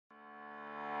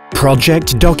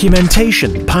Project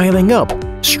documentation piling up,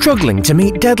 struggling to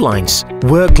meet deadlines,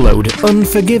 workload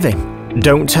unforgiving,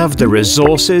 don't have the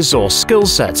resources or skill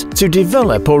set to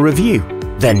develop or review?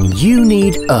 Then you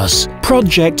need us,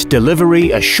 Project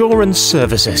Delivery Assurance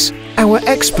Services. Our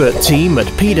expert team at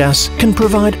PDAS can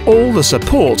provide all the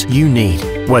support you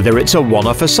need, whether it's a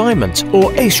one-off assignment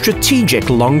or a strategic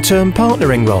long-term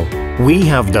partnering role. We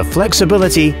have the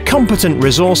flexibility, competent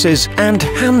resources, and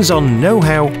hands-on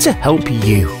know-how to help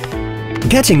you.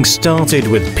 Getting started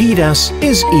with PDAS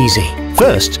is easy.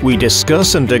 First, we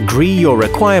discuss and agree your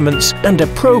requirements and a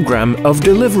program of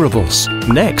deliverables.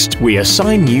 Next, we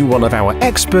assign you one of our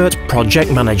expert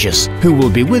project managers, who will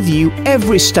be with you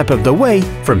every step of the way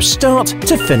from start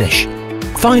to finish.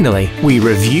 Finally, we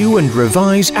review and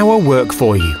revise our work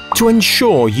for you to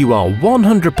ensure you are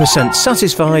 100%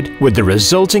 satisfied with the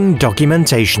resulting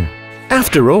documentation.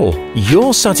 After all,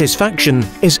 your satisfaction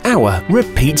is our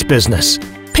repeat business.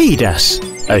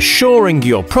 PDAS, assuring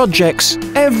your projects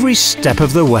every step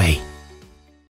of the way.